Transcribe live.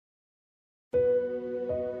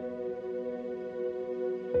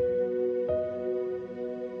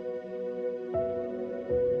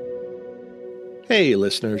Hey,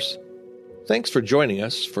 listeners. Thanks for joining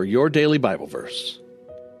us for your daily Bible verse.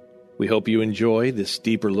 We hope you enjoy this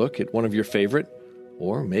deeper look at one of your favorite,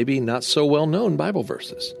 or maybe not so well-known Bible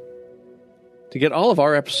verses. To get all of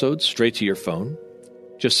our episodes straight to your phone,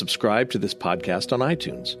 just subscribe to this podcast on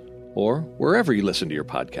iTunes or wherever you listen to your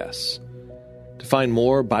podcasts. To find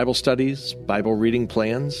more Bible studies, Bible reading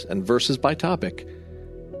plans, and verses by topic,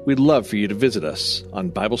 we'd love for you to visit us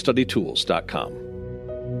on BibleStudyTools.com.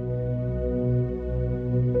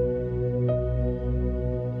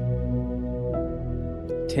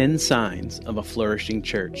 10 Signs of a Flourishing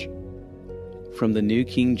Church, from the New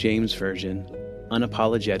King James Version,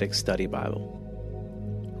 Unapologetic Study Bible.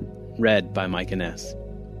 Read by Mike Innes.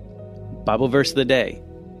 Bible verse of the day,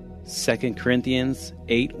 2 Corinthians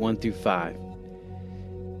 8, 1-5.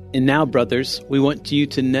 And now, brothers, we want you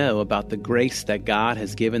to know about the grace that God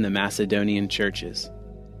has given the Macedonian churches.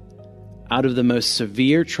 Out of the most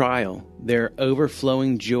severe trial, their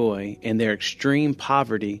overflowing joy and their extreme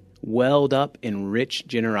poverty welled up in rich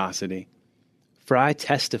generosity. For I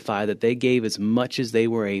testify that they gave as much as they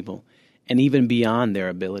were able, and even beyond their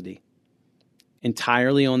ability.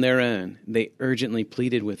 Entirely on their own, they urgently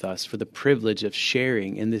pleaded with us for the privilege of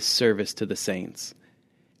sharing in this service to the saints.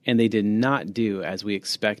 And they did not do as we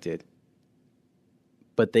expected,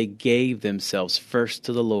 but they gave themselves first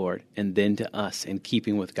to the Lord and then to us in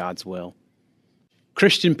keeping with God's will.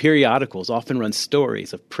 Christian periodicals often run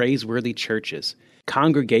stories of praiseworthy churches,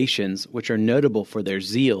 congregations which are notable for their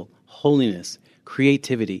zeal, holiness,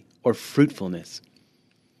 creativity, or fruitfulness.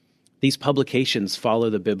 These publications follow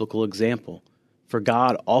the biblical example, for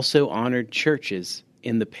God also honored churches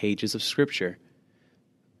in the pages of Scripture.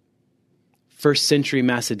 First century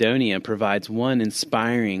Macedonia provides one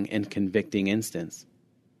inspiring and convicting instance.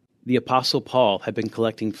 The Apostle Paul had been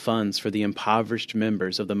collecting funds for the impoverished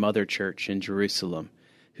members of the mother church in Jerusalem,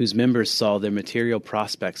 whose members saw their material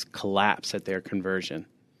prospects collapse at their conversion.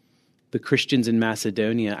 The Christians in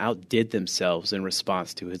Macedonia outdid themselves in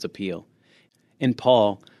response to his appeal, and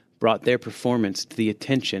Paul brought their performance to the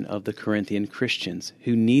attention of the Corinthian Christians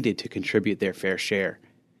who needed to contribute their fair share.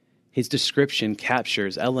 His description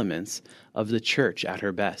captures elements of the church at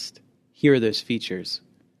her best. Here are those features.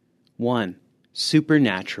 1.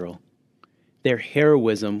 Supernatural. Their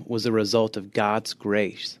heroism was a result of God's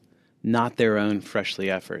grace, not their own fleshly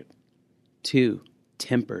effort. 2.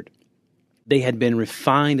 Tempered. They had been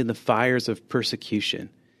refined in the fires of persecution.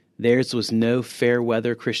 Theirs was no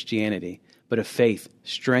fair-weather Christianity, but a faith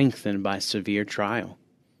strengthened by severe trial.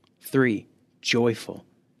 3. Joyful.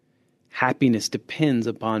 Happiness depends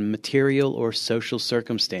upon material or social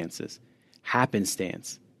circumstances.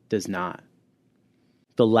 Happenstance does not.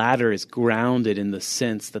 The latter is grounded in the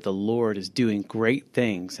sense that the Lord is doing great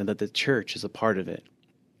things and that the church is a part of it.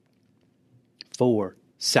 4.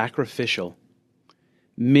 Sacrificial.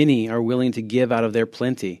 Many are willing to give out of their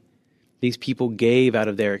plenty. These people gave out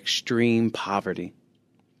of their extreme poverty.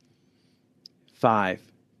 5.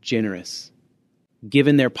 Generous.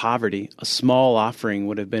 Given their poverty, a small offering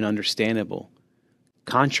would have been understandable.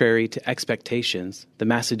 Contrary to expectations, the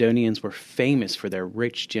Macedonians were famous for their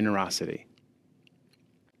rich generosity.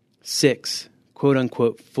 6.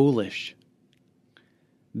 Quote-unquote foolish.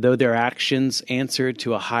 Though their actions answered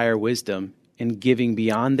to a higher wisdom, in giving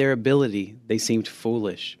beyond their ability, they seemed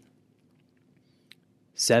foolish.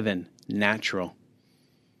 7. Natural.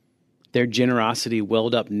 Their generosity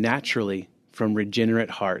welled up naturally from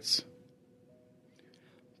regenerate hearts.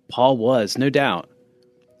 Paul was, no doubt,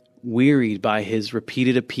 wearied by his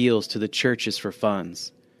repeated appeals to the churches for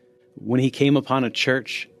funds. When he came upon a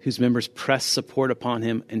church whose members pressed support upon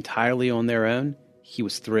him entirely on their own, he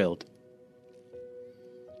was thrilled.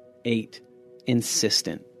 8.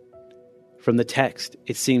 Insistent. From the text,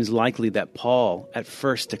 it seems likely that Paul at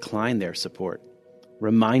first declined their support,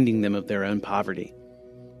 reminding them of their own poverty.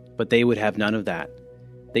 But they would have none of that.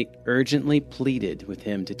 They urgently pleaded with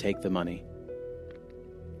him to take the money.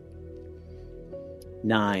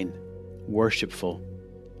 9. Worshipful.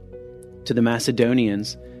 To the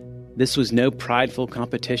Macedonians, this was no prideful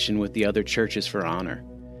competition with the other churches for honor.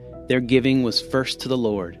 Their giving was first to the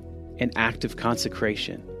Lord, an act of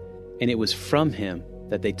consecration, and it was from him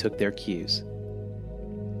that they took their cues.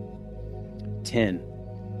 10.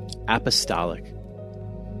 Apostolic.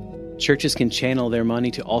 Churches can channel their money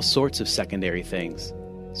to all sorts of secondary things,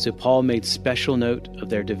 so Paul made special note of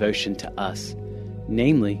their devotion to us,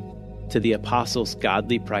 namely, to the apostles'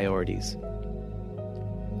 godly priorities.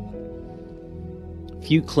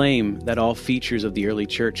 Few claim that all features of the early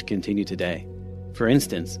church continue today. For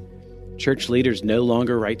instance, church leaders no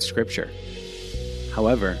longer write scripture.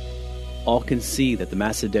 However, all can see that the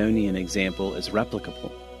Macedonian example is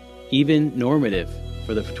replicable, even normative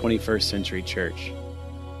for the 21st century church.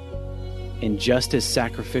 And just as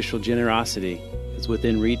sacrificial generosity is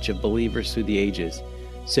within reach of believers through the ages,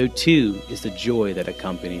 so too is the joy that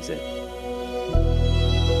accompanies it.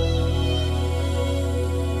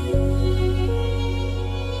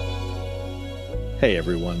 Hey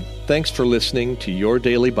everyone, thanks for listening to Your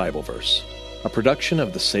Daily Bible Verse, a production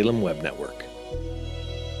of the Salem Web Network.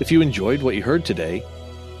 If you enjoyed what you heard today,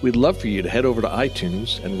 we'd love for you to head over to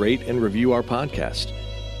iTunes and rate and review our podcast.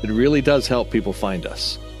 It really does help people find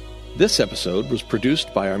us. This episode was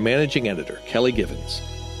produced by our managing editor, Kelly Givens,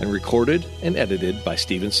 and recorded and edited by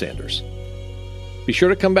Stephen Sanders. Be sure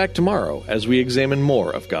to come back tomorrow as we examine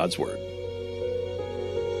more of God's Word.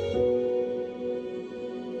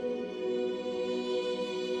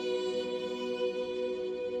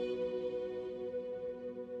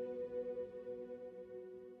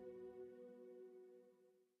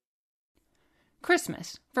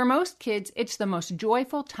 Christmas. For most kids, it's the most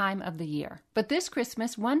joyful time of the year. But this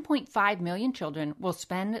Christmas, 1.5 million children will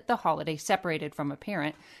spend the holiday separated from a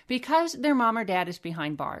parent because their mom or dad is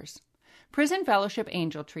behind bars. Prison Fellowship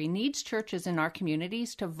Angel Tree needs churches in our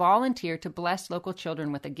communities to volunteer to bless local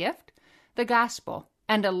children with a gift, the gospel,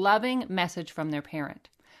 and a loving message from their parent.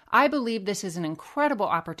 I believe this is an incredible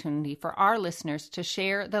opportunity for our listeners to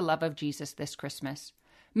share the love of Jesus this Christmas.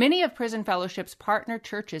 Many of Prison Fellowship's partner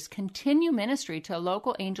churches continue ministry to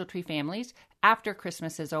local Angel Tree families after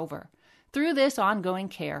Christmas is over. Through this ongoing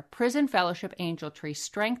care, Prison Fellowship Angel Tree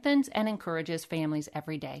strengthens and encourages families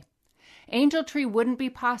every day. Angel Tree wouldn't be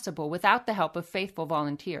possible without the help of faithful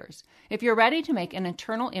volunteers. If you're ready to make an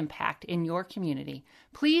eternal impact in your community,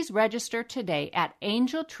 please register today at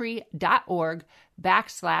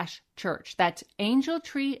angeltree.org/church. That's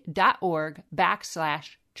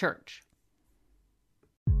angeltree.org/church.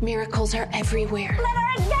 Miracles are everywhere. Let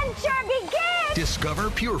our adventure begin!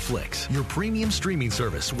 Discover PureFlix, your premium streaming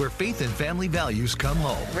service where faith and family values come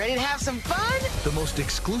home. Ready to have some fun? The most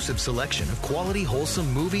exclusive selection of quality, wholesome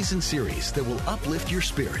movies and series that will uplift your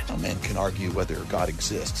spirit. A man can argue whether God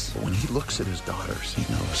exists, but when he looks at his daughters, he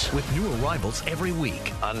knows. With new arrivals every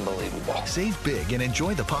week. Unbelievable. Save big and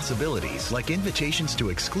enjoy the possibilities, like invitations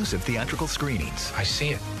to exclusive theatrical screenings. I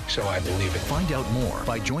see it, so I believe it. Find out more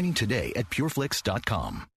by joining today at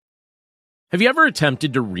pureflix.com. Have you ever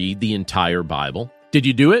attempted to read the entire Bible? Did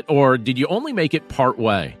you do it, or did you only make it part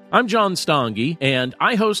way? I'm John Stange, and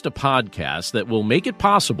I host a podcast that will make it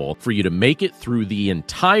possible for you to make it through the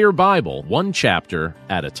entire Bible, one chapter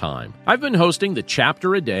at a time. I've been hosting the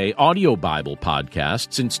Chapter a Day audio Bible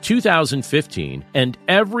podcast since 2015, and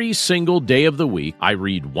every single day of the week, I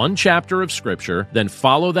read one chapter of Scripture, then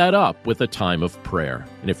follow that up with a time of prayer.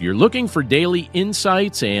 And if you're looking for daily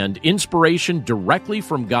insights and inspiration directly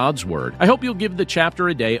from God's Word, I hope you'll give the Chapter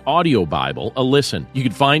a Day audio Bible a listen. You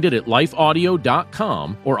can find it at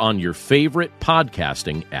lifeaudio.com or on your favorite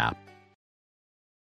podcasting app.